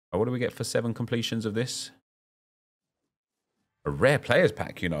What do we get for 7 completions of this? A rare players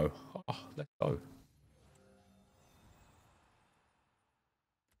pack, you know. Oh, let's go.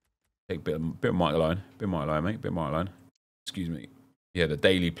 Take a bit of might alone. Bit of might alone, mate. Bit of might alone. Excuse me. Yeah, the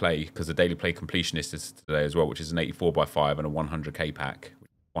daily play, because the daily play completionist is today as well, which is an 84x5 and a 100k pack.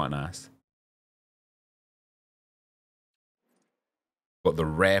 Which is quite nice. Got the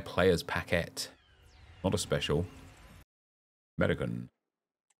rare players packet. Not a special. American.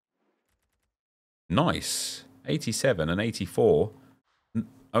 Nice. 87 and 84.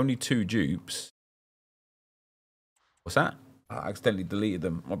 Only 2 dupes. What's that? I accidentally deleted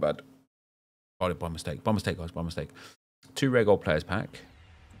them. My bad. Got it by mistake. By mistake, guys. By mistake. 2 rare gold players pack.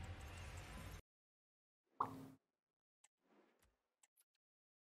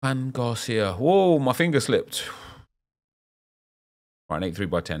 Van Garcia. Whoa, my finger slipped. Right, an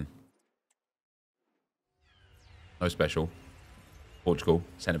 83x10. No special. Portugal.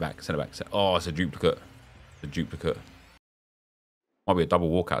 Send it back. Send it back. Oh, it's a duplicate. It's a duplicate. Might be a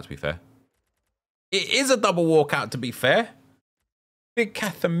double walkout, to be fair. It is a double walkout, to be fair. Big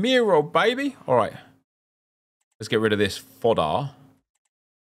Casemiro, baby. All right. Let's get rid of this fodder.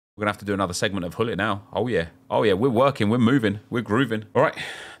 We're going to have to do another segment of Gullit now. Oh, yeah. Oh, yeah. We're working. We're moving. We're grooving. All right.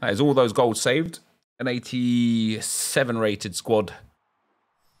 That is all those goals saved. An 87 rated squad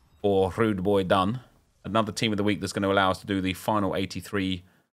for Rude Boy done. Another team of the week that's going to allow us to do the final 83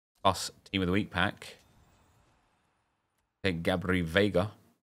 plus team of the week pack. Take Gabri Vega. And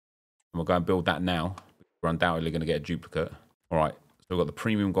we'll go and build that now. We're undoubtedly going to get a duplicate. All right. So we've got the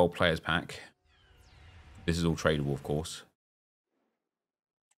premium gold players pack. This is all tradable, of course.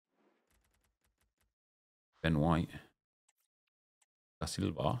 Ben White. Da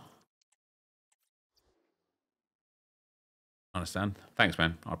Silva. Understand. Thanks,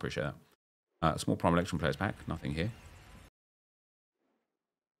 man. I appreciate that. Small prime election players pack. Nothing here.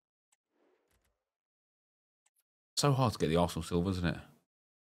 So hard to get the Arsenal silvers, isn't it?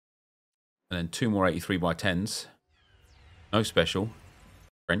 And then 2 more 83x10s. No special.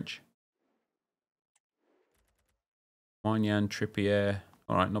 French. Magnan, Trippier.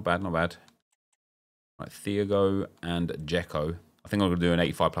 All right, not bad, not bad. All right, Thiago and Dzeko. I think I'm going to do an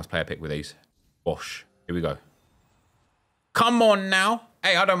 85 plus player pick with these. Bosh. Here we go. Come on now.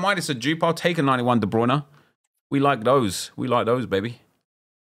 Hey, I don't mind. It's a dupe. I'll take a 91 De Bruyne. We like those. We like those, baby.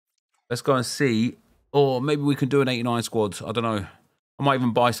 Let's go and see. Or maybe we can do an 89 squad. I don't know. I might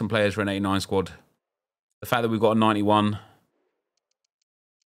even buy some players for an 89 squad. The fact that we've got a 91.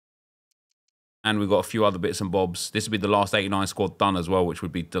 And we've got a few other bits and bobs. This would be the last 89 squad done as well, which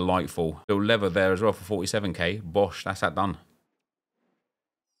would be delightful. Bill Lever there as well for 47k. Bosh, that's that done.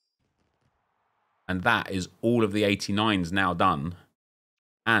 And that is all of the 89s now done.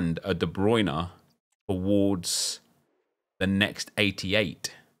 And a De Bruyne towards the next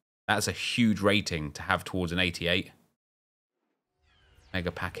 88. That's a huge rating to have towards an 88.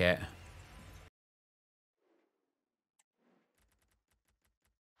 Mega packet.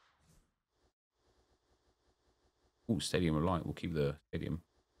 Ooh, Stadium of Light. We'll keep the Stadium.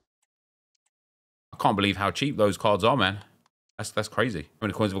 I can't believe how cheap those cards are, man. That's crazy. How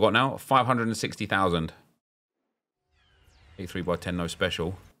many coins have we got now? 560,000. 83x10, no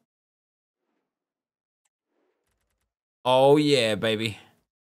special. Oh, yeah, baby.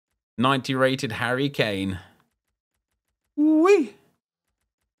 90 rated Harry Kane. Whee!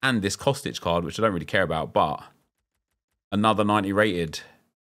 And this Kostic card, which I don't really care about, but another 90 rated.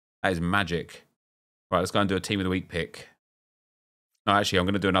 That is magic. Right, let's go and do a team of the week pick. No, actually, I'm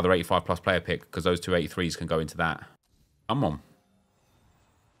going to do another 85 plus player pick because those two 83s can go into that. Come on.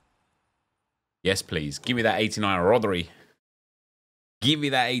 Yes, please. Give me that 89 Rodri. Give me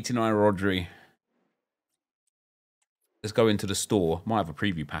that 89 Rodri. Let's go into the store. Might have a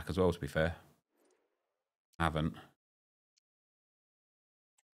preview pack as well, to be fair. Haven't.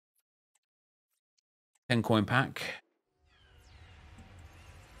 10 coin pack.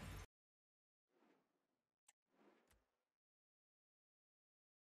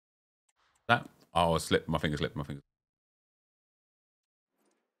 That. Oh, I slipped. My finger slipped. My finger.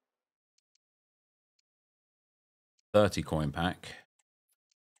 $30 coin pack.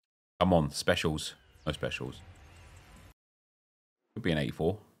 Come on, specials. No specials. Could be an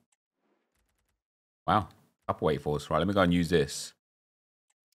 84. Wow. Couple 84s. Right, let me go and use this.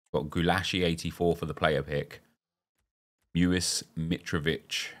 Got Gulashi 84 for the player pick. Mewis,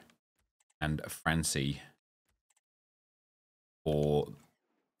 Mitrovic, and Francie for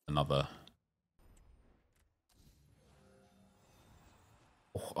another.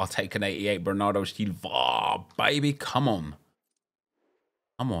 Oh, I'll take an 88 Bernardo Silva, baby. Come on.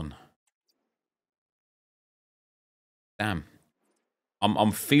 Come on. Damn.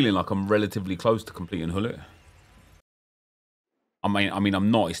 I'm feeling like I'm relatively close to completing Gullit. I mean,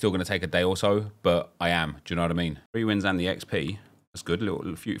 I'm not. It's still going to take a day or so, but I am. Do you know what I mean? 3 wins and the XP. That's good.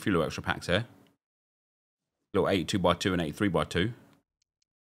 A few little extra packs here. Little 82x2 and 83x2.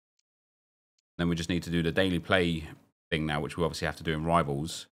 Then we just need to do the daily play thing now, which we obviously have to do in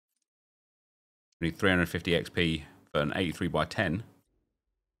Rivals. We need 350 XP for an 83x10.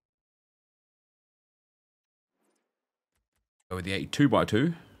 Go with the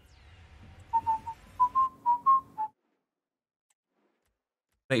 82x2.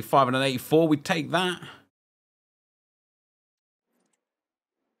 An 85 and an 84, we take that.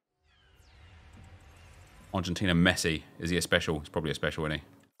 Argentina Messi. Is he a special? He's probably a special, isn't he?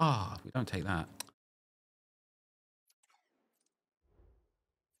 Ah, we don't take that.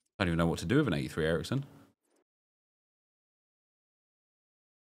 I don't even know what to do with an 83 Ericsson.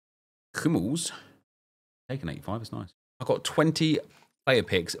 Hummels. Take an 85, it's nice. I've got 20 player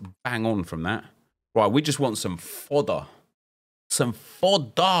picks bang on from that. Right, we just want some fodder. Some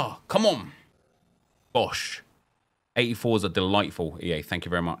fodder. Come on. Gosh. 84s are delightful, EA. Thank you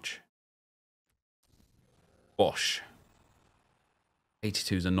very much. Gosh.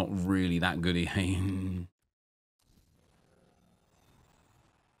 82s are not really that good, EA.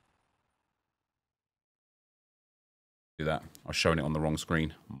 Do that. I was showing it on the wrong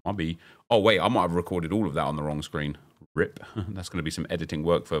screen. Might be. Oh, wait. I might have recorded all of that on the wrong screen. Rip. That's going to be some editing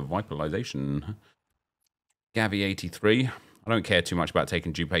work for vitalization. Gavi 83. I don't care too much about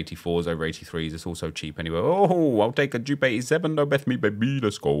taking dupe 84s over 83s. It's also cheap anyway. Oh, I'll take a dupe 87. No, Beth me, baby.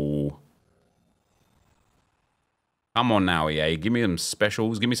 Let's go. Come on now, EA. Give me some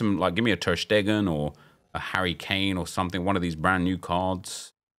specials. Give me some, like, give me a Ter Stegen or a Harry Kane or something. One of these brand new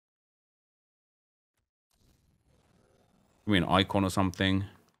cards. Give me an icon or something.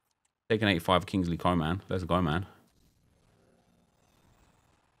 Take an 85 Kingsley Coman. Let's go, man.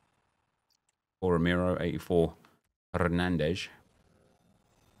 Or Ramiro, 84 Hernandez.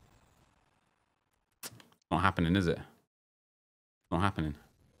 Not happening, is it? Not happening.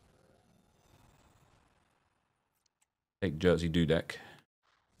 Take Jersey Dudek.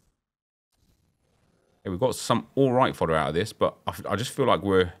 Hey, we've got some all right fodder out of this, but I just feel like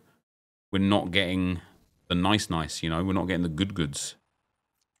we're not getting the nice, you know? We're not getting the good goods.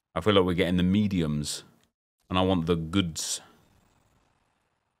 I feel like we're getting the mediums, and I want the goods.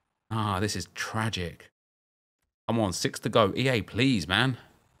 Ah, this is tragic. Come on, 6 to go. EA, please, man.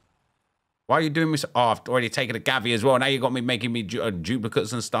 Why are you doing this? Oh, I've already taken a Gavi as well. Now you got me making me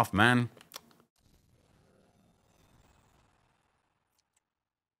duplicates and stuff, man.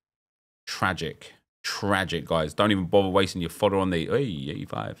 Tragic. Tragic, guys. Don't even bother wasting your fodder on the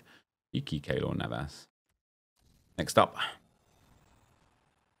 85. Iki Keylor Navas. Next up.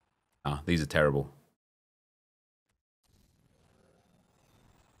 Ah, these are terrible.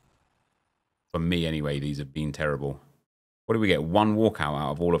 For me, anyway, these have been terrible. What do we get? 1 walkout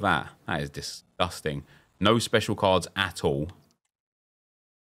out of all of that? That is disgusting. No special cards at all.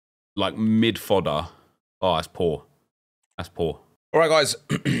 Like mid-fodder. Oh, that's poor. That's poor. All right, guys.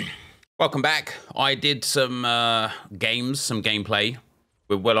 Welcome back. I did some games, some gameplay.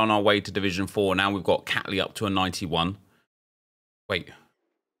 We're well on our way to Division 4 now. We've got Catley up to a 91. Wait.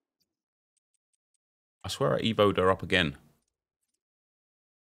 I swear I evoed her up again.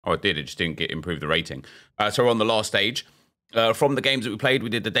 Oh, it did. It just didn't get improve the rating. So we're on the last stage. From the games that we played, we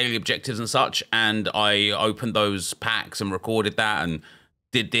did the daily objectives and such, and I opened those packs and recorded that and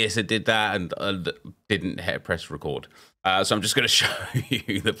did this and did that and didn't hit press record. So I'm just going to show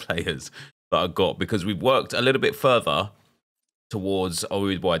you the players that I got because we've worked a little bit further towards...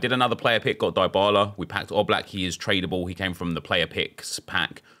 Oh, boy, I did another player pick, got Dybala. We packed Oblak. He is tradable. He came from the player picks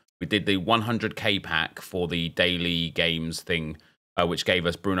pack. We did the 100k pack for the daily games thing, which gave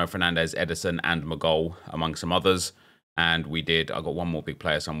us Bruno Fernandes, Edison, and Magol, among some others. And we did, I got one more big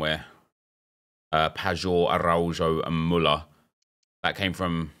player somewhere, Pajor, Araujo, and Muller. That came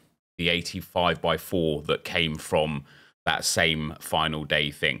from the 85x4 that came from that same final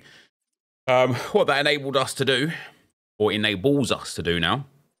day thing. What that enabled us to do, or enables us to do now,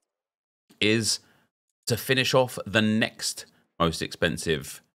 is to finish off the next most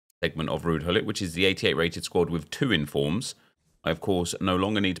expensive segment of Ruud Gullit, which is the 88 rated squad with 2 informs. I, of course, no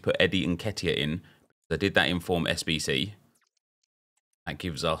longer need to put Eddie and Nketiah in. I did that inform SBC. That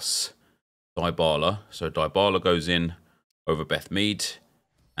gives us Dybala. So Dybala goes in over Beth Mead,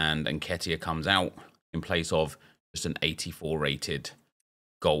 and Nketiah comes out in place of just an 84 rated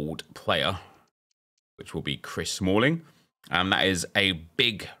gold player, which will be Chris Smalling. That is a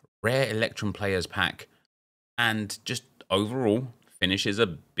big rare Electrum players pack, and just overall finishes a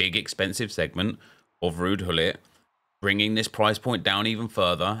big expensive segment of Ruud Gullit. bringing this price point down even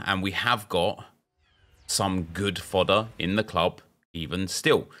further. And we have got some good fodder in the club, even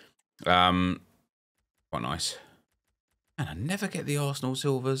still. Quite nice. And I never get the Arsenal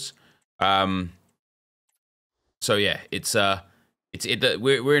silvers. So yeah,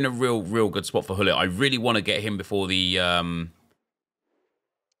 we're in a real good spot for Gullit. I really want to get him before the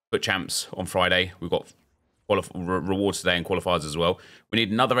FUT Champs on Friday. We've got rewards today and qualifiers as well. We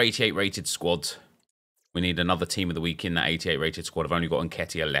need another 88 rated squad. We need another team of the week in that 88 rated squad. I've only got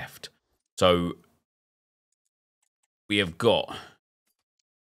Nketiah left. So we have got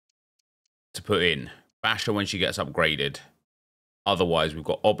to put in Basha when she gets upgraded. Otherwise, we've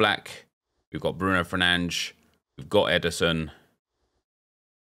got Oblak, we've got Bruno Fernandes, we've got Ederson,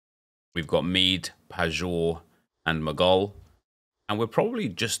 we've got Mead, Pajor, and Magol. And we're probably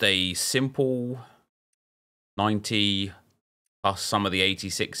just a simple 90 plus some of the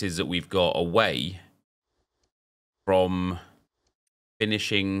 86s that we've got away from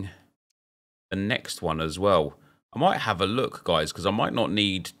finishing the next one as well. I might have a look, guys, because I might not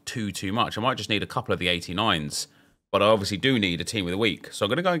need too much. I might just need a couple of the 89s. But I obviously do need a team of the week. So I'm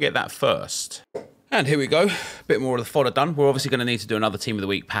going to go and get that first. And here we go. A bit more of the fodder done. We're obviously going to need to do another team of the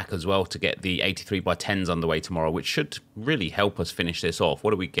week pack as well to get the 83 by 10s underway tomorrow, which should really help us finish this off.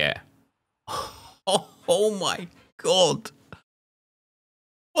 What do we get? Oh my God.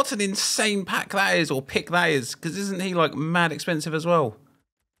 What an insane pack that is, or pick that is. Because isn't he like mad expensive as well?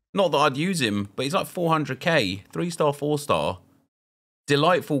 Not that I'd use him, but he's like 400k. 3-star, 4-star.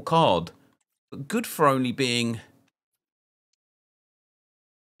 Delightful card. But good for only being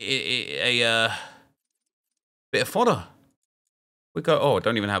a bit of fodder. We go, oh, I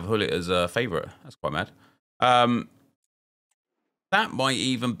don't even have Gullit as a favourite. That's quite mad. That might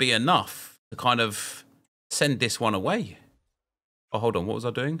even be enough to kind of send this one away. Oh, hold on. What was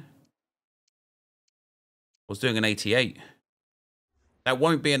I doing? I was doing an 88. That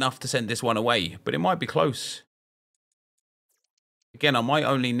won't be enough to send this one away, but it might be close. Again, I might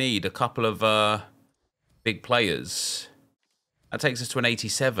only need a couple of big players. That takes us to an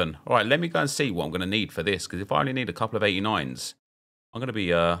 87. All right, let me go and see what I'm going to need for this, because if I only need a couple of 89s, I'm going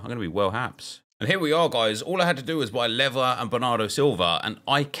to be well haps. And here we are, guys. All I had to do was buy Lever and Bernardo Silva, and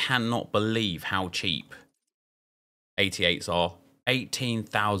I cannot believe how cheap 88s are.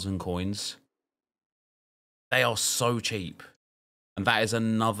 18,000 coins. They are so cheap. And that is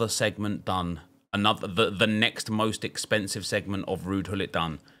another segment done. The next most expensive segment of Ruud Gullit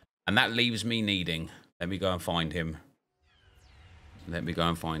done. And that leaves me needing. Let me go and find him. Let me go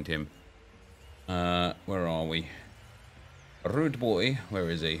and find him. Where are we? Rude boy. Where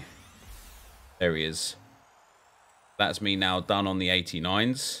is he? There he is. That's me now done on the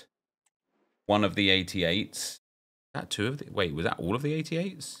 89s. One of the 88s. Is that two of the... Wait, was that all of the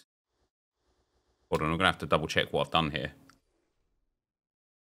 88s? Hold on, I'm going to have to double check what I've done here.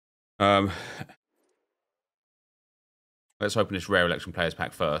 Let's open this rare election players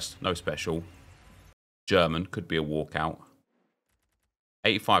pack first. No special. German. Could be a walkout.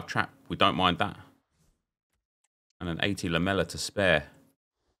 85 trap. We don't mind that. And an 80 Lamella to spare.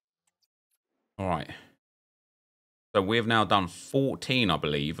 All right. So we have now done 14, I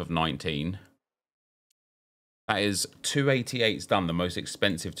believe, of 19. That is 288s done, the most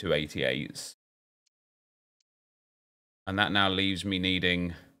expensive 288s. And that now leaves me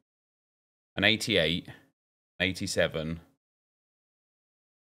needing an 88, 87.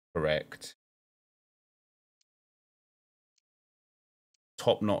 Correct.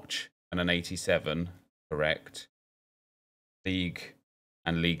 Top notch and an 87. Correct. League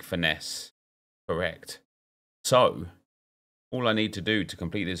and league finesse. Correct. So, all I need to do to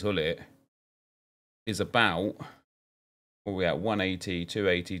complete this Gullit is about, what are we at? 180,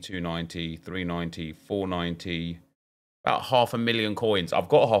 280, 290, 390, 490, about 500,000 coins. I've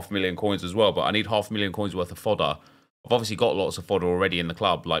got 500,000 coins as well, but I need 500,000 coins worth of fodder. I've obviously got lots of fodder already in the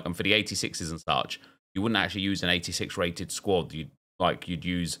club, like, and for the 86s and such, you wouldn't actually use an 86 rated squad. You'd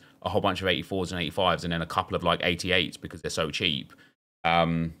use a whole bunch of 84s and 85s and then a couple of like 88s because they're so cheap.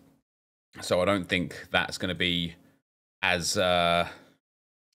 So I don't think that's going to be as bad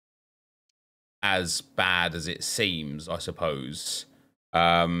as it seems, I suppose.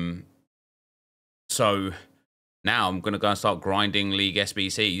 So now I'm going to go and start grinding League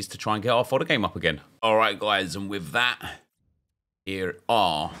SBCs to try and get our fodder game up again. All right, guys, and with that, here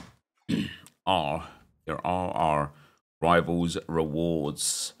are our Rivals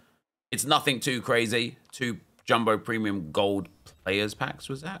rewards. It's nothing too crazy. 2 Jumbo Premium Gold Players packs,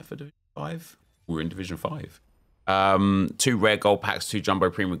 was that for Division 5? We're in Division 5. 2 Rare Gold packs, 2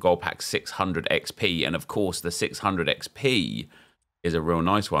 Jumbo Premium Gold packs, 600 XP, and of course the 600 XP is a real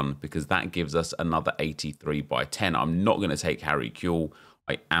nice one because that gives us another 83 by 10. I'm not going to take Harry Kuehl.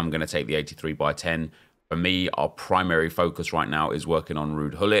 I am going to take the 83 by 10. For me, our primary focus right now is working on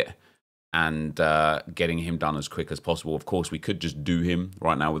Ruud Gullit and getting him done as quick as possible. Of course, we could just do him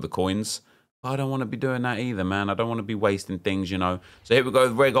right now with the coins. But I don't want to be doing that either, man. I don't want to be wasting things, you know. So here we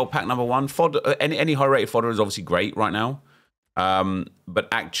go, rare gold pack number 1. Fodder, any high-rated fodder is obviously great right now. But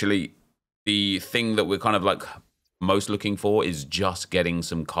actually, the thing that we're kind of like most looking for is just getting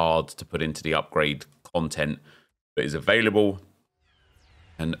some cards to put into the upgrade content that is available.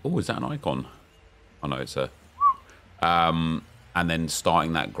 And, oh, is that an icon? Oh, no, it's a... and then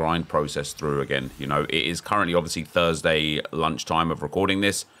starting that grind process through again. You know, it is currently obviously Thursday lunchtime of recording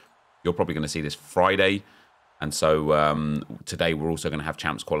this. You're probably going to see this Friday. And so today we're also going to have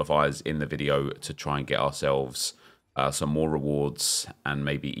champs qualifiers in the video to try and get ourselves some more rewards and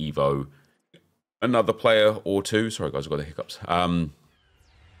maybe Evo another player or two. Sorry, guys, I've got the hiccups.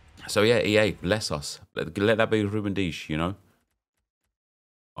 So, yeah, EA, bless us. Let that be Ruben Dish, you know.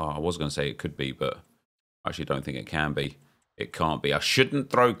 Oh, I was going to say it could be, but I actually don't think it can be. It can't be. I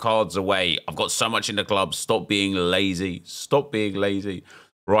shouldn't throw cards away. I've got so much in the club. Stop being lazy. Stop being lazy.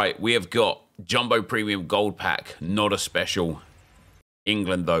 Right, we have got Jumbo Premium Gold Pack. Not a special.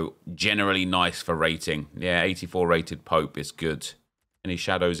 England, though, generally nice for rating. Yeah, 84 rated Pope is good. Any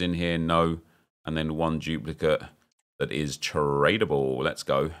shadows in here? No. And then one duplicate that is tradable. Let's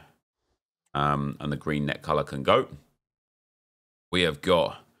go. And the green net color can go. We have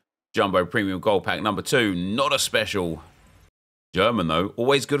got Jumbo Premium Gold Pack number 2. Not a special. German, though.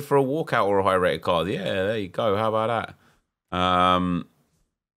 Always good for a walkout or a high-rated card. Yeah, there you go. How about that?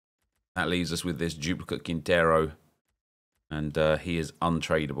 That leaves us with this duplicate Quintero. And he is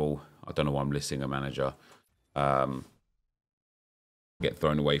untradeable. I don't know why I'm listing a manager. Get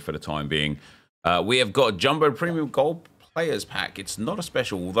thrown away for the time being. We have got Jumbo Premium Gold Players Pack. It's not a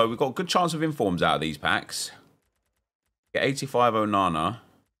special, although we've got a good chance of informs out of these packs. Get 85 Onana.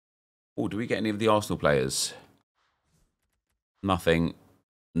 Oh, do we get any of the Arsenal players? Nothing.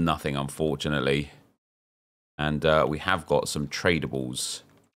 Nothing, unfortunately. And we have got some tradables,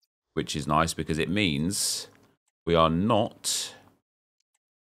 which is nice because it means we are not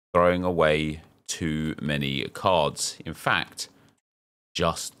throwing away too many cards. In fact,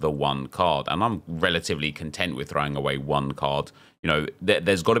 just the one card. And I'm relatively content with throwing away one card. You know,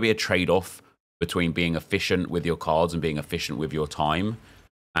 there's got to be a trade-off between being efficient with your cards and being efficient with your time.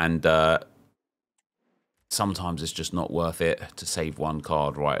 And sometimes it's just not worth it to save one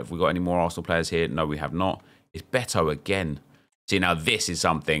card, right? Have we got any more Arsenal players here? No, we have not. It's Beto again. See, now this is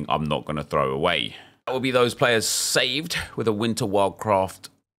something I'm not going to throw away. That will be those players saved with a Winter Wildcard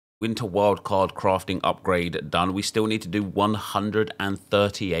crafting upgrade done. We still need to do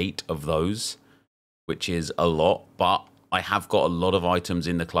 138 of those, which is a lot, but I have got a lot of items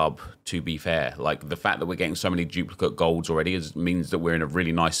in the club, to be fair. Like, the fact that we're getting so many duplicate golds already means that we're in a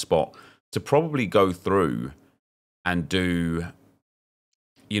really nice spot to probably go through and do,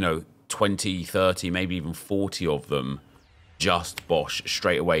 you know, 20, 30, maybe even 40 of them. Just Bosch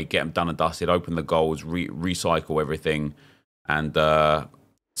straight away, get them done and dusted, open the goals, recycle everything, and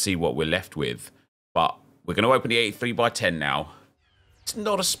see what we're left with. But we're going to open the 83 by 10 now. It's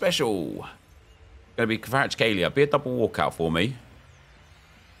not a special. Going to be Kvaratskhelia. Be a double walkout for me.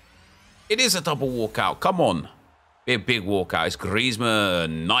 It is a double walkout. Come on. Be a big walkout. It's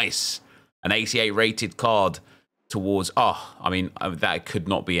Griezmann. Nice. An 88 rated card towards... Oh, I mean, that could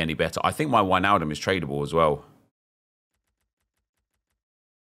not be any better. I think my Wijnaldum is tradable as well.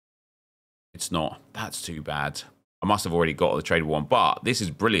 It's not. That's too bad. I must have already got the tradable one. But this is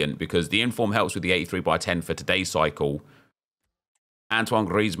brilliant because the inform helps with the 83 by 10 for today's cycle. Antoine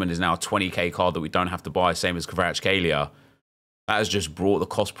Griezmann is now a 20k card that we don't have to buy, same as Kvaratskhelia. That has just brought the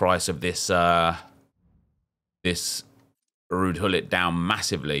cost price of this this Ruud Gullit down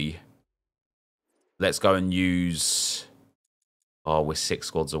massively. Let's go and use... Oh, we're 6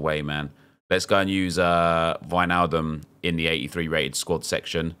 squads away, man. Let's go and use Wijnaldum in the 83 rated squad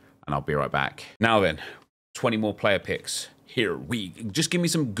section, and I'll be right back. Now then, 20 more player picks. Here we... Just give me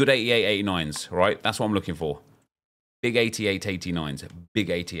some good 88, 89s, right? That's what I'm looking for. Big 88, 89s. Big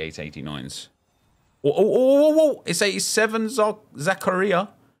 88, 89s. Oh. It's 87 Zakaria.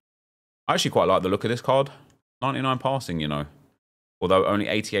 I actually quite like the look of this card. 99 passing, you know. Although only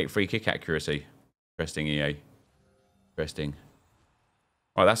 88 free kick accuracy. Interesting, EA. Interesting.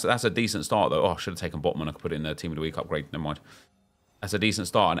 All right, that's a decent start, though. Oh, I should have taken Botman. I could put it in the Team of the Week upgrade. Never mind. That's a decent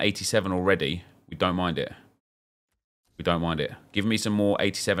start. And 87 already. We don't mind it. We don't mind it. Give me some more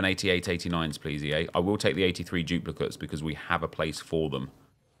 87, 88, 89s, please, EA. I will take the 83 duplicates because we have a place for them.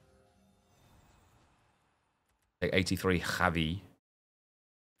 Take 83 Javi.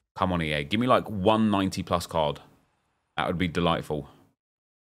 Come on, EA. Give me like 190 plus card. That would be delightful.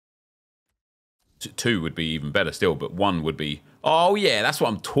 2 would be even better still, but 1 would be... Oh, yeah, that's what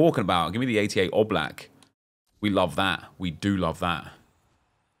I'm talking about. Give me the 88 Oblak. We love that. We do love that.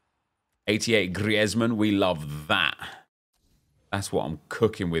 88 Griezmann. We love that. That's what I'm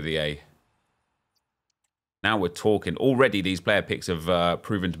cooking with, EA. Now we're talking. Already, these player picks have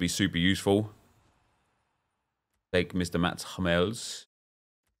proven to be super useful. Take Mr. Mats Hummels.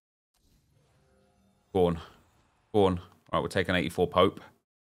 Go on. Go on. All right, we're taking 84 Pope.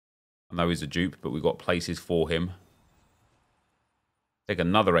 I know he's a dupe, but we've got places for him. Take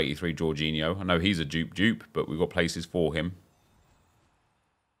another 83 Jorginho. I know he's a dupe, but we've got places for him.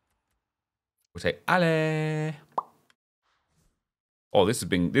 We'll take Ale. Oh, this has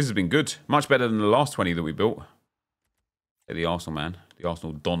been good. Much better than the last 20 that we built. Take the Arsenal man. The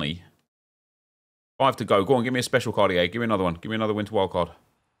Arsenal Donny. 5 to go. Go on, give me a special card, EA. Give me another one. Give me another winter wild card.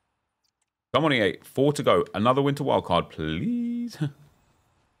 Come on, EA. 4 to go. Another winter wild card, please.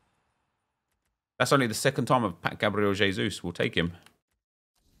 That's only the second time I've packed Gabriel Jesus. We'll take him.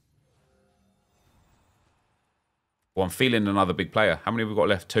 Well, I'm feeling another big player. How many have we got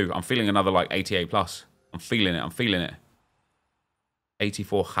left? 2. I'm feeling another like 88 plus. I'm feeling it. I'm feeling it.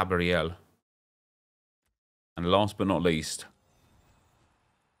 84 Gabriel. And last but not least.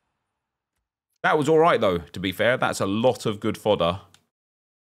 That was all right, though, to be fair. That's a lot of good fodder.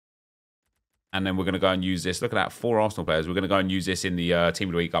 And then we're going to go and use this. Look at that. 4 Arsenal players. We're going to go and use this in the Team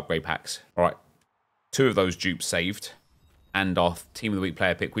of the Week upgrade packs. All right. 2 of those dupes saved. And our Team of the Week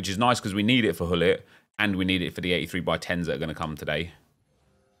player pick, which is nice because we need it for Gullit. And we need it for the 83x10s that are going to come today.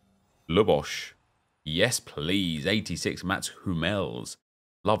 Lubosh. Yes, please. 86 Mats Hummels.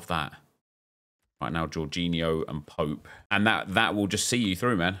 Love that. Right now, Jorginho and Pope. And that will just see you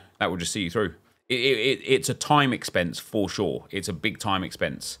through, man. That will just see you through. It's a time expense for sure. It's a big time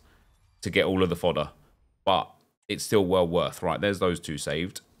expense to get all of the fodder. But it's still well worth. Right, there's those 2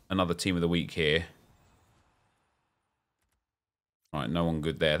 saved. Another Team of the Week here. Right, no one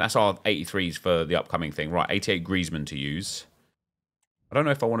good there. That's our 83s for the upcoming thing. Right, 88 Griezmann to use. I don't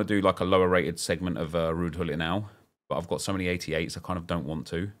know if I want to do like a lower rated segment of Ruud Gullit now. But I've got so many 88s, I kind of don't want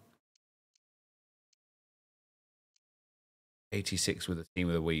to. 86 with the Team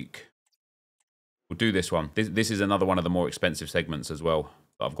of the Week. We'll do this one. This is another one of the more expensive segments as well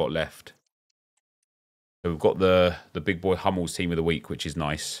that I've got left. So we've got the big boy Hummels Team of the Week, which is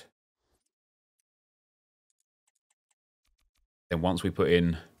nice. Then once we put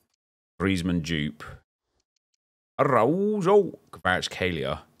in Griezmann dupe, Araujo,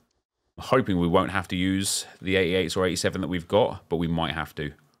 Kvaratskhelia. I'm hoping we won't have to use the 88s or 87 that we've got, but we might have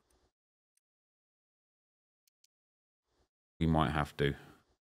to. We might have to.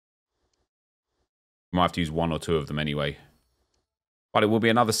 We might have to use 1 or 2 of them anyway. But it will be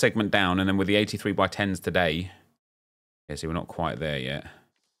another segment down, and then with the 83x10s today... Yeah, see, we're not quite there yet.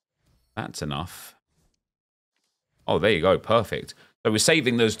 That's enough. Oh, there you go. Perfect. So we're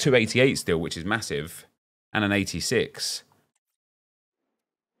saving those 2 88s still, which is massive. And an 86.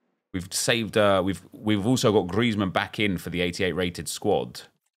 We've saved... We've also got Griezmann back in for the 88 rated squad.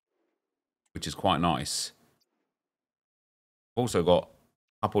 Which is quite nice. Also got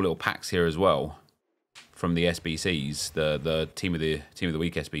a couple little packs here as well. From the SBCs. The Team of the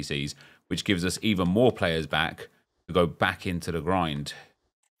Week SBCs. Which gives us even more players back to go back into the grind.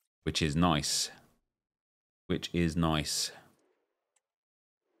 Which is nice. Which is nice.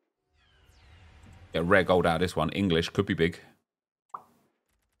 Get rare gold out of this one. English could be big.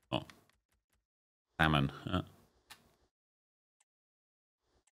 Oh. Salmon.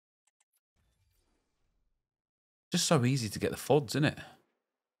 Just so easy to get the FODs, isn't it?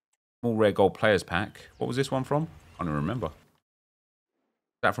 Small rare gold players pack. What was this one from? I don't remember. Is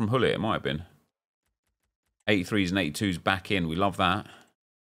that from Gullit? It might have been. 83s and 82s back in. We love that.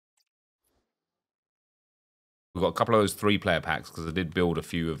 We've got a couple of those 3-player packs because I did build a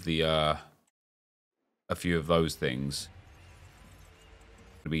few of the those things.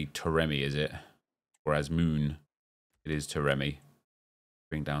 It'll be Taremi, is it? Or as Moon, it is Taremi.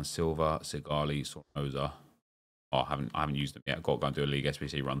 Bring down Silva, Sigali, Sornosa. Oh, I haven't used them yet. I've got to go and do a League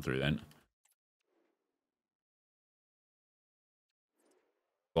SBC run through then.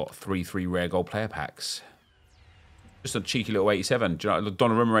 Got 3 rare gold player packs. Just a cheeky little 87. Do you know,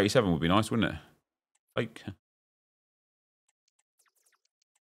 Donnarumma 87 would be nice, wouldn't it? Like,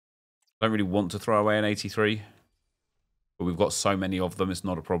 don't really want to throw away an 83, but we've got so many of them, it's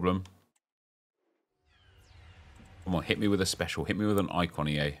not a problem. Come on, hit me with a special. Hit me with an icon,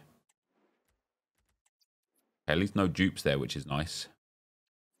 EA. Okay, at least no dupes there, which is nice.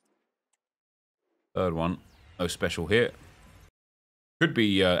 Third one. No special here. Could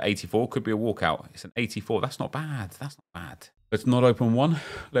be 84, could be a walkout. It's an 84. That's not bad. That's not bad. Let's not open one.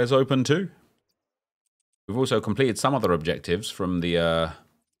 Let's open two. We've also completed some other objectives from the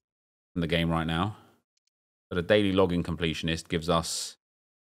game right now. So the daily login completionist gives us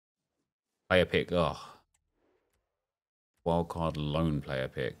player pick. Oh, wildcard loan player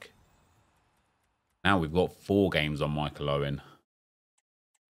pick. Now we've got 4 games on Michael Owen.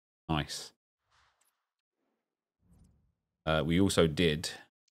 Nice. We also did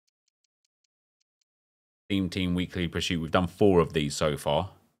Team Weekly Pursuit. We've done 4 of these so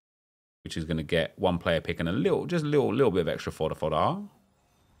far, which is going to get 1 player pick and a little bit of extra fodder.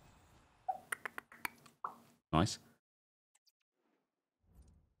 Nice.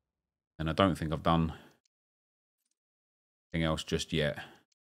 And I don't think I've done anything else just yet.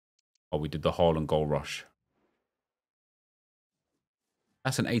 Oh, we did the Haaland goal rush.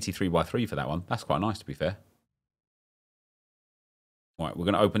 That's an 83/3 for that one. That's quite nice, to be fair. All right, we're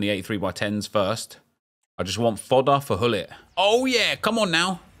going to open the 83/10s first. I just want fodder for Gullit. Oh, yeah. Come on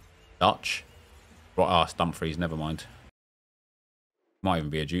now. Dutch. Right, it's Dumfries. Never mind. Might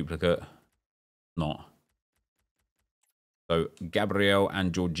even be a duplicate. Not. So, Gabriel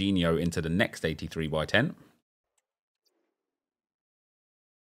and Jorginho into the next 83/10.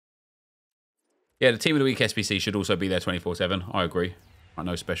 Yeah, the Team of the Week SBC should also be there 24/7. I agree. Right,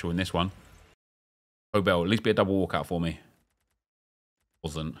 no special in this one. Obel, at least be a double walkout for me.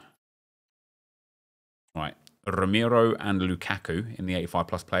 Wasn't. Right. Ramiro and Lukaku in the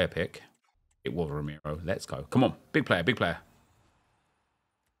 85+ player pick. It was Ramiro. Let's go. Come on. Big player, big player.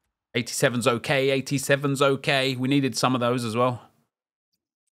 87's okay. 87's okay. We needed some of those as well.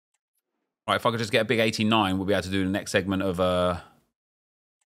 Right, if I could just get a big 89, we'll be able to do the next segment of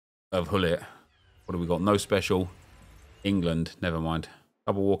Gullit. What have we got? No special. England. Never mind.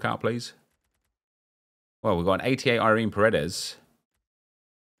 Double walkout, please. Well, we've got an 88 Irene Paredes.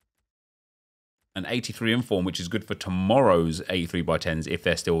 An 83 inform, which is good for tomorrow's 83/10s if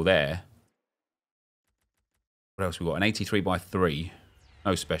they're still there. What else we got? An 83/3.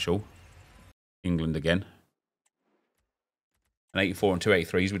 No special. England again. An 84 and 2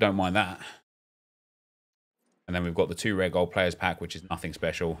 83s. We don't mind that. And then we've got the 2 rare gold players pack, which is nothing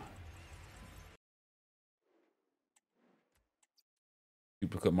special.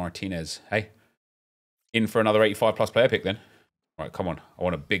 Duplicate Martinez. Hey. In for another 85+ player pick then. All right, come on. I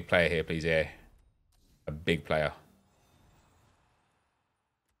want a big player here, please. Yeah. A big player.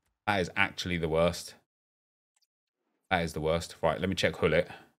 That is actually the worst. That is the worst. Right, let me check Gullit.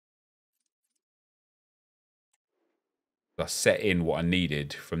 I set in what I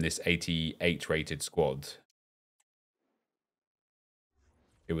needed from this 88 rated squad.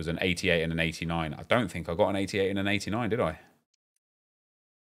 It was an 88 and an 89. I don't think I got an 88 and an 89, did I?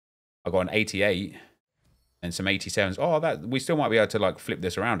 I got an 88 and some 87s. Oh, that we still might be able to like flip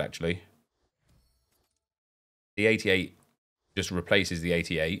this around actually. The 88 just replaces the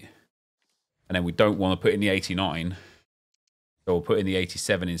 88. And then we don't want to put in the 89. So we'll put in the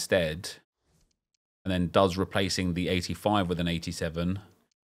 87 instead. And then does replacing the 85 with an 87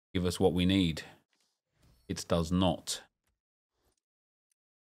 give us what we need? It does not.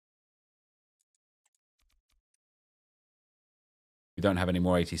 We don't have any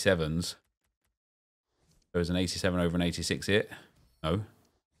more 87s. There's an 87 over an 86 here. No.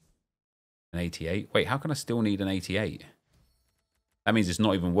 An 88. Wait, how can I still need an 88? That means it's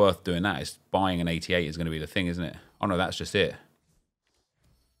not even worth doing that. It's buying an 88 is going to be the thing, isn't it? Oh, no, that's just it.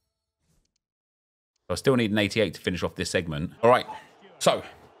 So I still need an 88 to finish off this segment. All right. So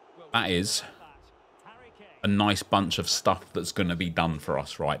that is a nice bunch of stuff that's going to be done for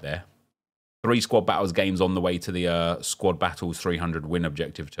us right there. 3 squad battles games on the way to the squad battles 300 win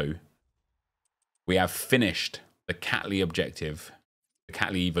objective 2. We have finished the Catley objective, the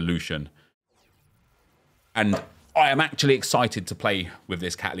Catley evolution. And I am actually excited to play with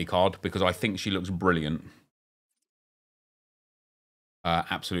this Catley card because I think she looks brilliant.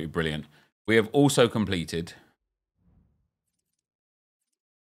 Absolutely brilliant. We have also completed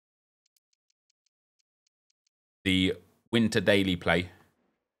the Winter Daily Play,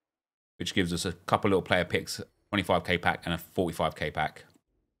 which gives us a couple little player picks, 25k pack and a 45k pack.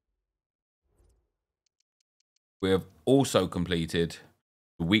 We have also completed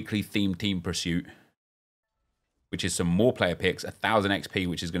the weekly themed team pursuit, which is some more player picks, 1000 XP,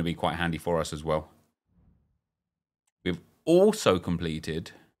 which is going to be quite handy for us as well. We've also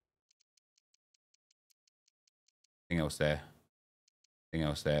completed... Anything else there? Anything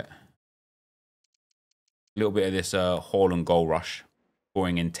else there? A little bit of this Haaland goal rush,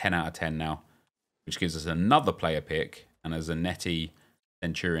 scoring in 10 out of 10 now, which gives us another player pick and a Zanetti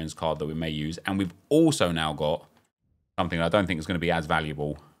Centurions card that we may use. And we've also now got something I don't think is going to be as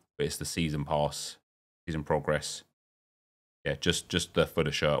valuable, but it's the season pass, season progress. Yeah, just the for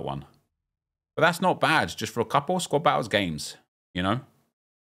the shirt one. But that's not bad, just for a couple squad battles games, you know? I'm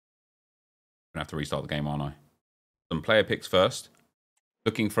gonna have to restart the game, aren't I? Some player picks first.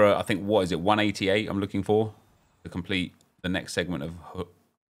 Looking for, I think, what is it, 188 I'm looking for to complete the next segment of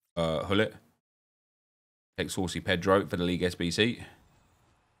Gullit. Take Saucy Pedro for the League SBC.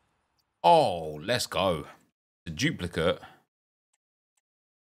 Oh, let's go. The duplicate.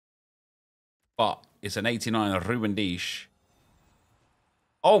 But it's an 89 Ruben Dish.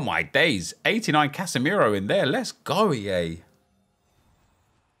 Oh my days. 89 Casemiro in there. Let's go, EA.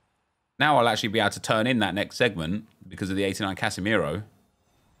 Now I'll actually be able to turn in that next segment because of the 89 Casemiro.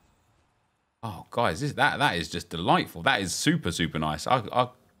 Oh, guys, that is just delightful. That is super, super nice. I've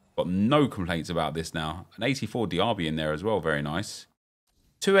got no complaints about this now. An 84 Diaby in there as well. Very nice.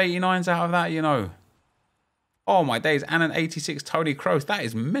 289s out of that, you know. Oh, my days. And an 86 Tony Kroos. That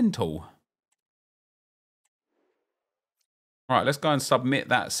is mental. All right, let's go and submit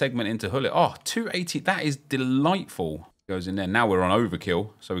that segment into Gullit. Oh, 280. That is delightful. Goes in there. Now we're on overkill,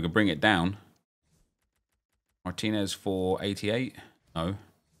 so we can bring it down. Martinez for 88. No.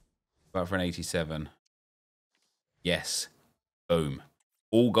 About for an 87. Yes. Boom.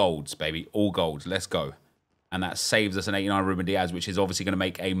 All golds, baby. All golds. Let's go. And that saves us an 89 Ruben Diaz, which is obviously going to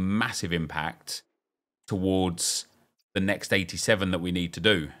make a massive impact towards the next 87 that we need to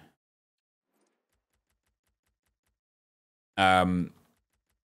do.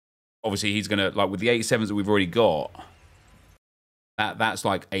 Obviously, he's going to, like, with the 87s that we've already got, that's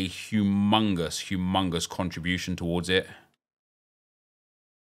like a humongous contribution towards it.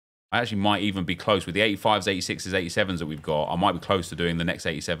 I actually might even be close with the 85s, 86s, 87s that we've got. I might be close to doing the next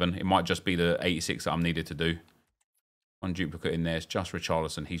 87. It might just be the 86 that I'm needed to do. One duplicate in there. It's just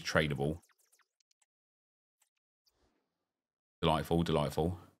Richarlison. He's tradable. Delightful,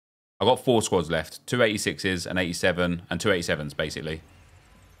 delightful. I've got 4 squads left. 2 86s, an 87, and 2 87s, basically.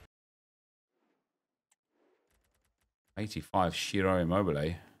 85 Shiro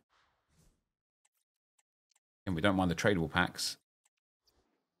Immobile. And we don't mind the tradable packs.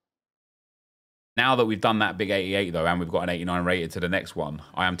 Now that we've done that big 88, though, and we've got an 89 rated to the next one,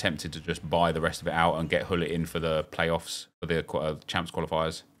 I am tempted to just buy the rest of it out and get Gullit in for the playoffs, for the Champs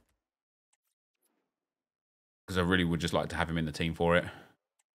qualifiers. Because I really would just like to have him in the team for it.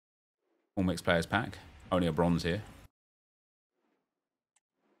 All mixed players pack. Only a bronze here.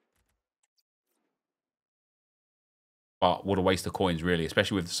 But what a waste of coins, really,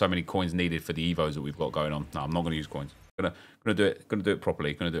 especially with so many coins needed for the Evos that we've got going on. No, I'm not going to use coins. Gonna do it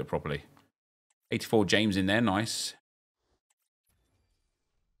properly. Gonna do it properly. 84 James in there, nice.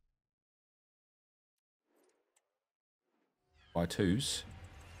 By 2s.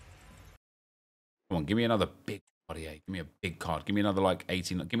 Come on, give me another big card here. Give me a big card. Give me another like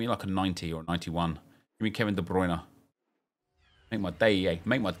 18. Give me like a 90 or 91. Give me Kevin De Bruyne. Make my day, yeah.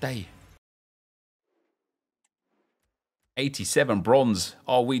 Make my day. 87 bronze.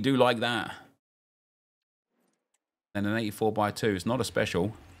 Oh, we do like that. And an 84 by 2. It's not a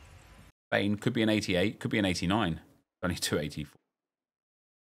special. Bane could be an 88. Could be an 89. Only 284.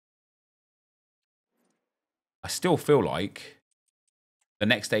 I still feel like the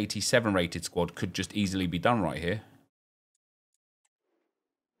next 87 rated squad could just easily be done right here.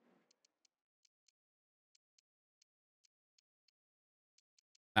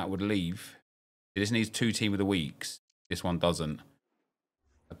 That would leave. This needs 2 team of the weeks. This one doesn't.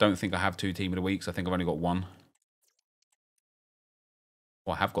 I don't think I have 2 team of the weeks. I think I've only got 1.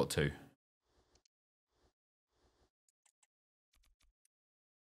 Oh, I have got 2.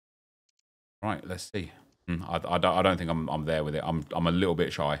 Right, let's see. I don't think I'm there with it. I'm a little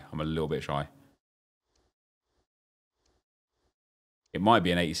bit shy. I'm a little bit shy. It might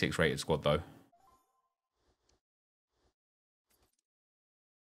be an 86 rated squad though.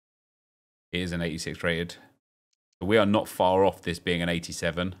 It is an 86 rated. But we are not far off this being an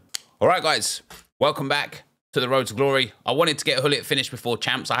 87. All right, guys. Welcome back to the Road to Glory. I wanted to get Gullit finished before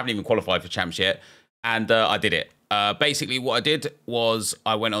Champs. I haven't even qualified for Champs yet. And I did it. Basically, what I did was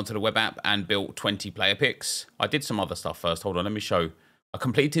I went onto the web app and built 20 player picks. I did some other stuff first. Hold on, let me show. I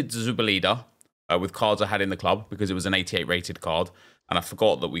completed Zuba Leader with cards I had in the club because it was an 88 rated card. And I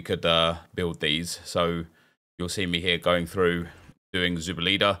forgot that we could build these. So you'll see me here going through doing Zuba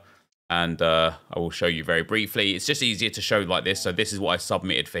Leader. And I will show you very briefly. It's just easier to show like this. So this is what I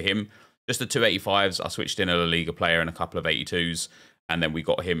submitted for him. Just the 285s. I switched in a La Liga player and a couple of 82s. And then we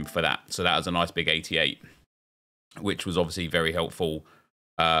got him for that. So that was a nice big 88, which was obviously very helpful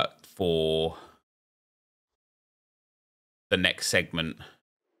for the next segment.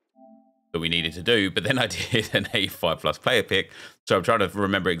 that we needed to do. But then I did an 85 plus player pick. So I'm trying to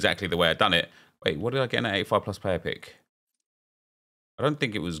remember exactly the way I'd done it. Wait, what did I get in an 85 plus player pick? I don't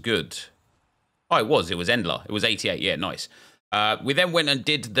think it was good. Oh, it was. It was Endler. It was 88. Yeah, nice. We then went and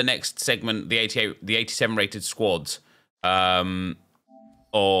did the next segment, the 87 rated squads of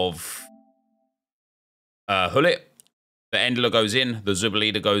Gullit. The Endler goes in, the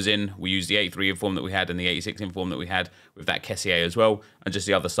Zubalida goes in. We use the 83 inform that we had and the 86 inform that we had with that Kessier as well, and just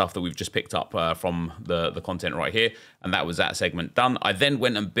the other stuff that we've just picked up from the content right here. And that was that segment done. I then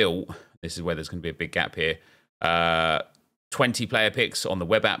went and built, this is where there's going to be a big gap here, 20 player picks on the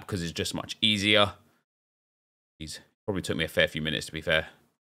web app because it's just much easier. Jeez, probably took me a fair few minutes, to be fair.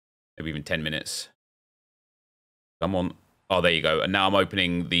 Maybe even 10 minutes. Come on. Oh, there you go. And now I'm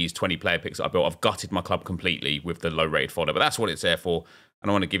opening these 20 player picks that I built. I've gutted my club completely with the low rated fodder, but that's what it's there for. And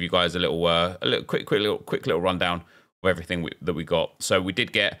I want to give you guys a little quick little rundown of everything that we got. So we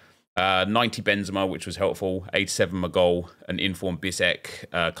did get 90 Benzema, which was helpful, 87 Magol, an informed Bisek,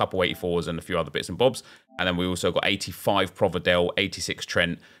 a couple 84s, and a few other bits and bobs. And then we also got 85 Providel, 86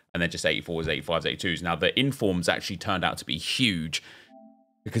 Trent, and then just 84s, 85s, 82s. Now the informs actually turned out to be huge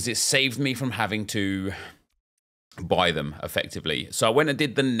because it saved me from having to buy them effectively. So I went and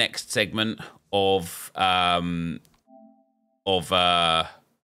did the next segment of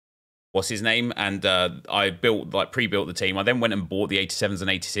what's his name, and I pre-built the team. I then went and bought the 87s and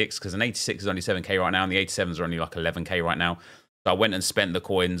 86 because an 86 is only 7k right now and the 87s are only like 11k right now. So I went and spent the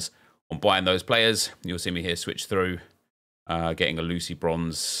coins on buying those players. You'll see me here switch through, getting a Lucy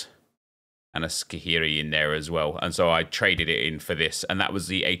Bronze and a Skihiri in there as well. And so I traded it in for this, and that was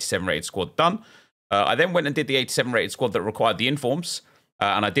the 87 rated squad done. I then went and did the 87 rated squad that required the informs,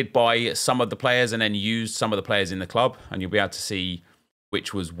 and I did buy some of the players and then used some of the players in the club, and you'll be able to see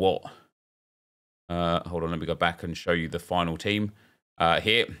which was what. Hold on, let me go back and show you the final team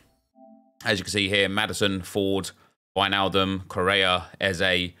here. As you can see here, Madison, Ford, Wijnaldum, Correa,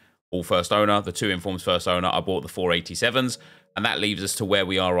 Eze, all first owner. The 2 informs first owner. I bought the 4 87s, and that leaves us to where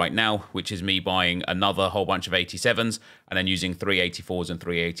we are right now, which is me buying another whole bunch of 87s and then using 3 84s and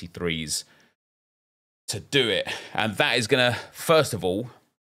 3 83s to do it. And that is going to, first of all,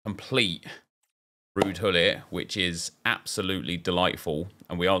 complete Ruud Gullit, which is absolutely delightful.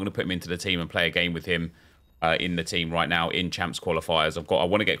 And we are going to put him into the team and play a game with him in the team right now in Champs qualifiers. I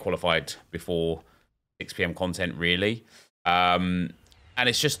want to get qualified before 6 p.m. content, really. And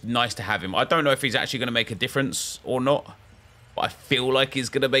it's just nice to have him. I don't know if he's actually going to make a difference or not, but I feel like he's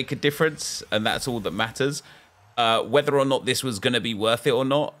going to make a difference, and that's all that matters. Whether or not this was going to be worth it or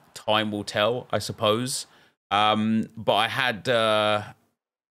not, time will tell, I suppose. But I had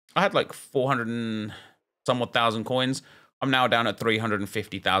like 400 and somewhat thousand coins. I'm now down at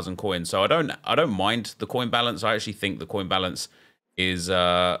 350,000 coins. So I don't mind the coin balance. I actually think the coin balance is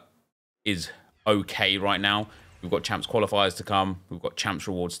okay right now. We've got Champs qualifiers to come. We've got Champs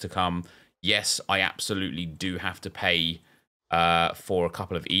rewards to come. Yes, I absolutely do have to pay for a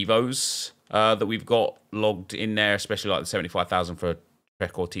couple of Evos that we've got logged in there, especially like the 75,000 for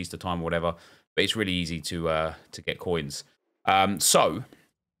Trek or Tista time or whatever. But it's really easy to get coins. So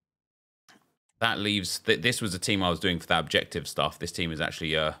that leaves... This was the team I was doing for that objective stuff. This team is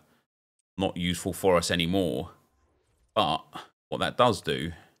actually not useful for us anymore. But what that does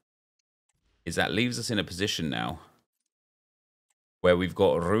do is that leaves us in a position now where we've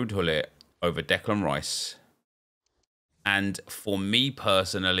got Ruud Gullit over Declan Rice. And for me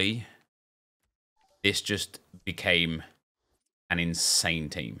personally, this just became an insane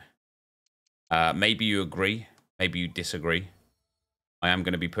team. Maybe you agree, maybe you disagree. I am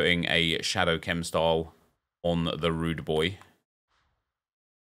going to be putting a Shadow Chem style on the Rude Boy.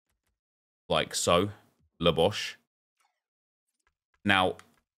 Like so. Laboche. Now,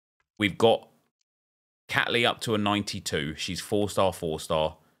 we've got Catley up to a 92. She's 4-star,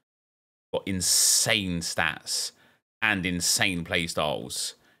 4-star. Got insane stats and insane play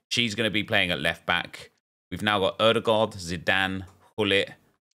styles. She's going to be playing at left back. We've now got Erdegaard, Zidane, Gullit,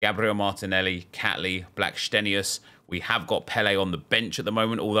 Gabriel Martinelli, Catley, Blackstenius. We have got Pele on the bench at the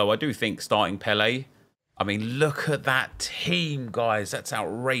moment, although I do think starting Pele... I mean, look at that team, guys. That's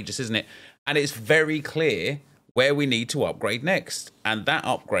outrageous, isn't it? And it's very clear where we need to upgrade next. And that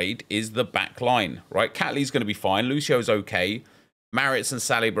upgrade is the back line, right? Catley's going to be fine. Lucio's okay. Maritz and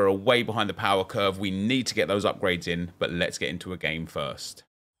Saliba are way behind the power curve. We need to get those upgrades in, but let's get into a game first.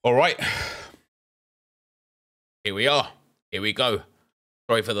 All right. Here we are. Here we go.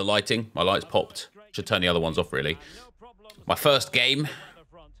 Sorry for the lighting. My lights popped. Should turn the other ones off, really. My first game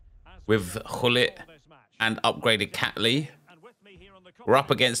with Gullit and upgraded Catley. We're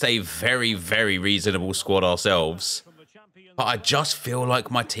up against a very, very reasonable squad ourselves. But I just feel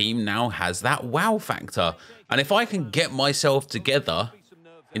like my team now has that wow factor. And if I can get myself together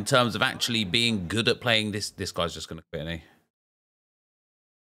in terms of actually being good at playing this guy's just going to quit, isn't he?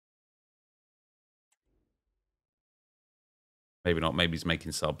 Maybe not. Maybe he's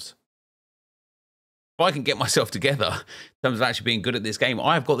making subs. If I can get myself together in terms of actually being good at this game,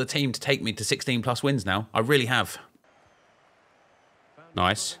 I've got the team to take me to 16 plus wins now. I really have.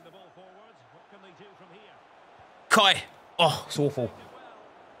 Nice. Kai. Oh, it's awful.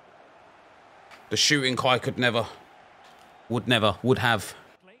 The shooting Kai could never, would have.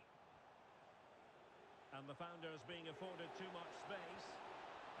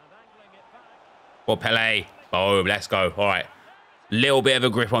 Well, Pele. Boom, let's go. All right. Little bit of a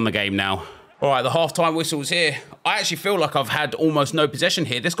grip on the game now. All right, the half-time whistle's here. I actually feel like I've had almost no possession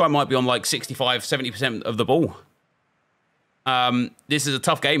here. This guy might be on like 65, 70% of the ball. This is a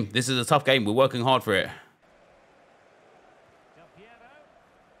tough game. This is a tough game. We're working hard for it.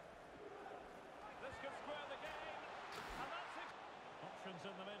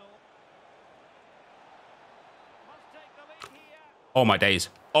 Oh, my days.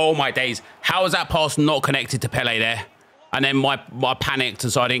 Oh, my days. How is that pass not connected to Pele there? And then I panicked,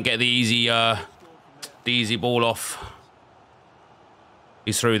 so I didn't get the easy ball off.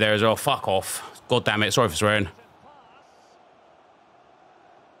 He's through there as well. Fuck off. God damn it. Sorry for swearing.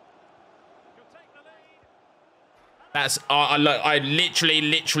 That's... I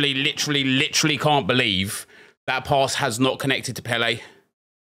literally can't believe that pass has not connected to Pele.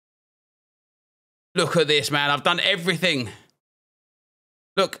 Look at this, man. I've done everything.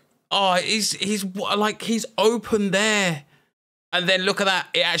 Look. Oh, he's open there. And then look at that.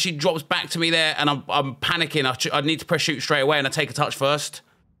 It actually drops back to me there, and I'm panicking. I need to press shoot straight away, and I take a touch first.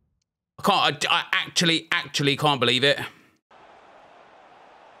 I actually can't believe it.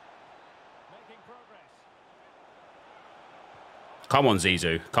 Come on,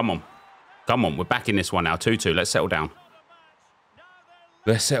 Zizou. Come on. Come on. We're back in this one now. 2-2. Let's settle down.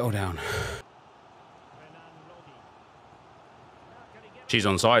 Let's settle down. She's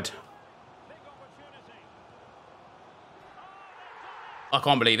onside. I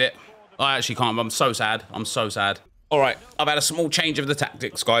can't believe it. I actually can't. I'm so sad. I'm so sad. All right. I've had a small change of the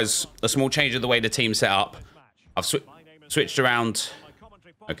tactics, guys. A small change of the way the team's set up. I've switched around.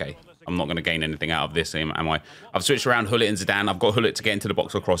 Okay. I'm not going to gain anything out of this, am I? I've switched around Gullit and Zidane. I've got Gullit to get into the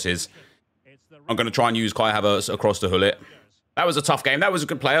box for crosses. I'm going to try and use Kai Havertz across to Gullit. That was a tough game. That was a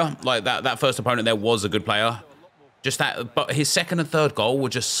good player. Like, that first opponent there was a good player. Just that, but his second and third goal were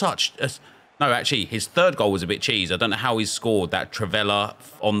just such... No, actually, his third goal was a bit cheese. I don't know how he scored that Trivela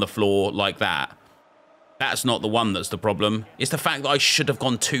on the floor like that. That's not the one that's the problem. It's the fact that I should have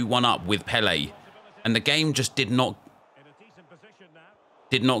gone 2-1 up with Pele. And the game just did not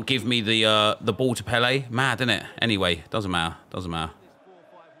give me the ball to Pele. Mad, isn't it? Anyway, doesn't matter. Doesn't matter.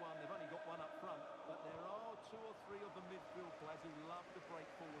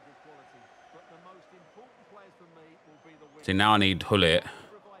 See, now I need Gullit to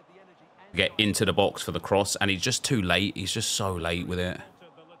get into the box for the cross, and he's just too late. He's just so late with it.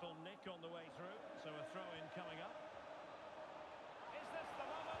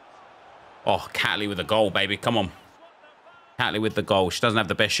 Oh, Catley with the goal, baby. Come on. Catley with the goal. She doesn't have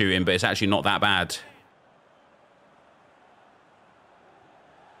the best shooting, but it's actually not that bad.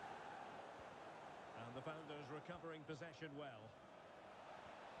 And the Founders recovering possession well.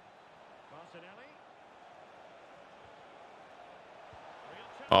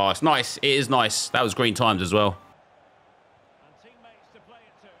 Oh, it's nice. It is nice. That was green times as well.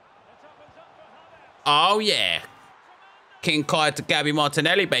 Oh, yeah. King Kai to Gabby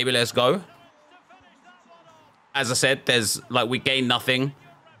Martinelli, baby. Let's go. As I said, we gained nothing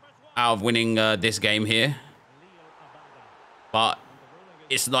out of winning this game here. But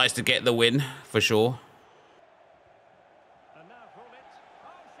it's nice to get the win, for sure.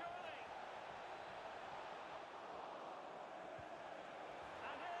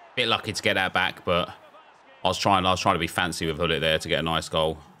 Bit lucky to get that back, but I was trying to be fancy with Gullit there to get a nice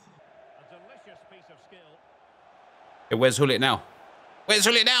goal. Yeah, where's Gullit now? Where's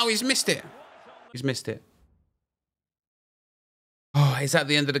Gullit now? He's missed it. He's missed it. Oh, is that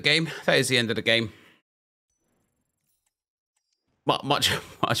the end of the game? That is the end of the game. Much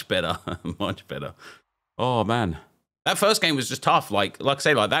better. Much better. Oh, man. That first game was just tough. Like I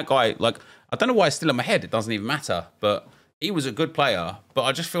say, that guy, I don't know why it's still in my head. It doesn't even matter, but... He was a good player, but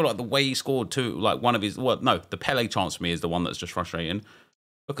I just feel like the way he scored too, one of his... Well, no, the Pele chance for me is the one that's just frustrating.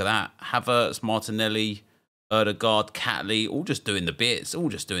 Look at that. Havertz, Martinelli, Erdegaard, Catley, all just doing the bits. All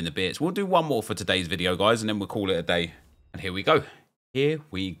just doing the bits. We'll do one more for today's video, guys, and then we'll call it a day. And here we go. Here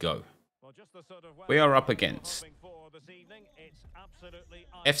we go. We are up against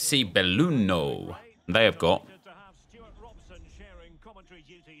FC Belluno. They have got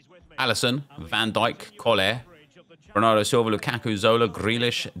Alisson, Van Dijk, Colle, Bernardo Silva, Lukaku, Zola,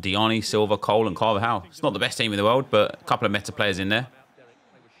 Grealish, Diani, Silva, Cole, and Carvajal. It's not the best team in the world, but a couple of meta players in there.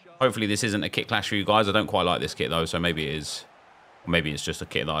 Hopefully this isn't a kit clash for you guys. I don't quite like this kit though, so maybe it is. Or maybe it's just a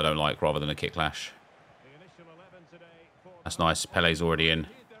kit that I don't like rather than a kit clash. That's nice. Pele's already in.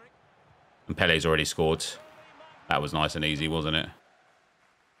 And Pele's already scored. That was nice and easy, wasn't it?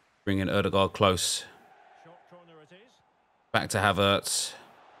 Bringing Ødegaard close. Back to Havertz.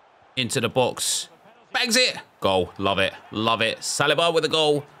 Into the box. Bags it. Goal. Love it. Love it. Saliba with a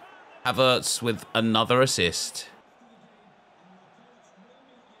goal. Havertz with another assist.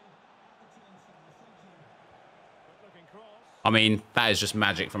 I mean, that is just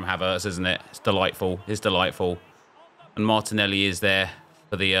magic from Havertz, isn't it? It's delightful. It's delightful. And Martinelli is there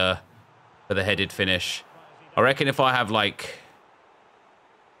for the headed finish. I reckon if I have like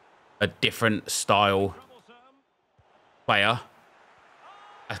a different style player,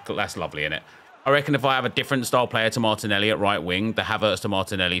 that's lovely, isn't it? I reckon if I have a different style player to Martinelli at right wing, the Havertz to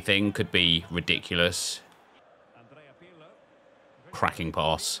Martinelli thing could be ridiculous. Cracking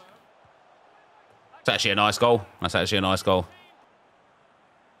pass. It's actually a nice goal. That's actually a nice goal.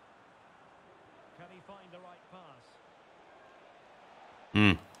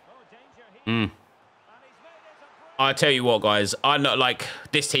 I tell you what, guys, I know, like,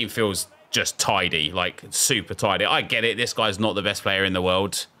 this team feels just tidy, like, super tidy. I get it. This guy's not the best player in the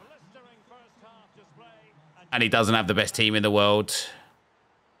world. And he doesn't have the best team in the world.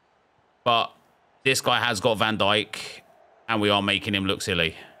 But this guy has got Van Dijk, and we are making him look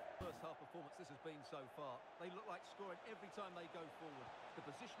silly.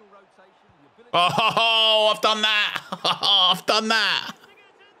 Oh, I've done that. I've done that.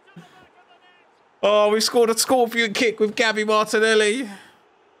 Oh, we've scored a scorpion kick with Gabby Martinelli.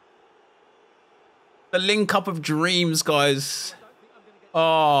 The link up of dreams, guys.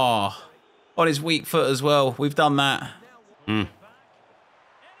 Oh, on his weak foot as well. We've done that.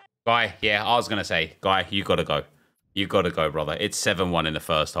 Guy, yeah, I was going to say, Guy, you got to go. You got to go, brother. It's 7-1 in the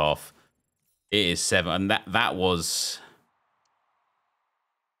first half. It is 7. And that was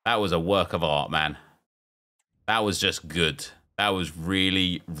a work of art, man. That was just good. That was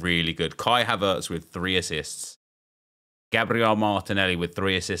really, really good. Kai Havertz with 3 assists. Gabriel Martinelli with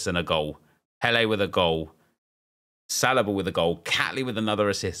 3 assists and a goal. Pele with a goal. Saliba with a goal. Catley with another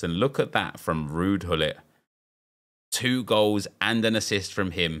assist. And look at that from Ruud Gullit. 2 goals and an assist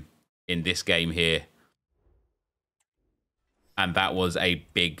from him in this game here. And that was a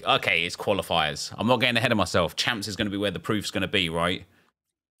big... Okay, it's qualifiers. I'm not getting ahead of myself. Champs is going to be where the proof's going to be, right?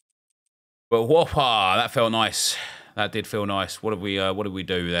 But whoppa, that felt nice. That did feel nice. What did we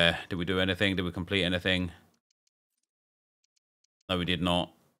do there? Did we do anything? Did we complete anything? No, we did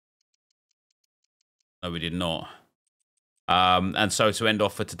not. No, we did not. And so to end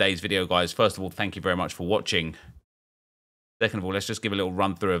off for today's video, guys, first of all, thank you very much for watching. Second of all, let's just give a little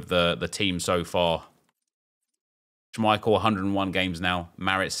run through of the team so far. Schmeichel, 101 games now.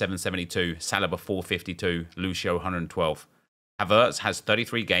 Marit, 772. Saliba, 452. Lucio, 112. Havertz has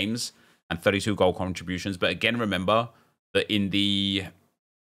 33 games and 32 goal contributions. But again, remember that in the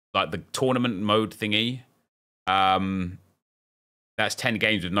tournament mode thingy, that's 10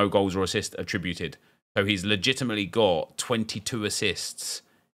 games with no goals or assists attributed. So he's legitimately got 22 assists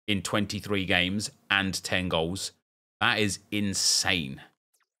in 23 games and 10 goals. That is insane.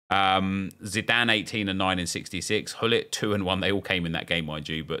 Zidane 18 and 9 in 66. Gullit 2 and 1. They all came in that game, mind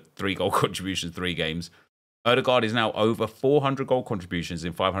you, but 3 goal contributions, 3 games. Ødegaard is now over 400 goal contributions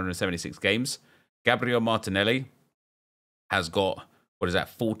in 576 games. Gabriel Martinelli has got,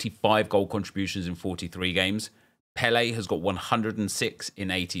 45 goal contributions in 43 games. Pele has got 106 in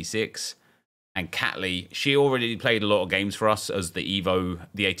 86. And Catley, she already played a lot of games for us as the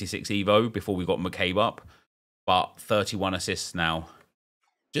 86 Evo before we got McCabe up. But 31 assists now.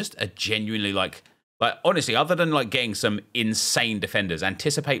 Just a genuinely, like honestly, other than like getting some insane defenders,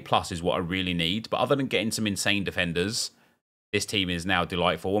 Anticipate Plus is what I really need. But other than getting some insane defenders, this team is now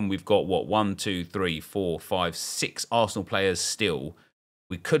delightful. And we've got, what, 1, 2, 3, 4, 5, 6 Arsenal players still.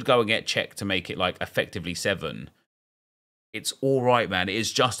 We could go and get Czech to make it like effectively 7. It's all right, man. It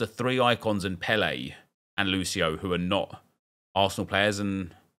is just the 3 icons and Pele and Lucio who are not Arsenal players.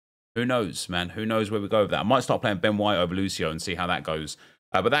 And who knows, man? Who knows where we go with that? I might start playing Ben White over Lucio and see how that goes.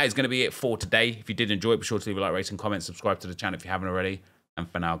 But that is going to be it for today. If you did enjoy it, be sure to leave a like, rate, and comment. Subscribe to the channel if you haven't already. And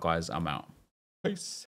for now, guys, I'm out. Peace.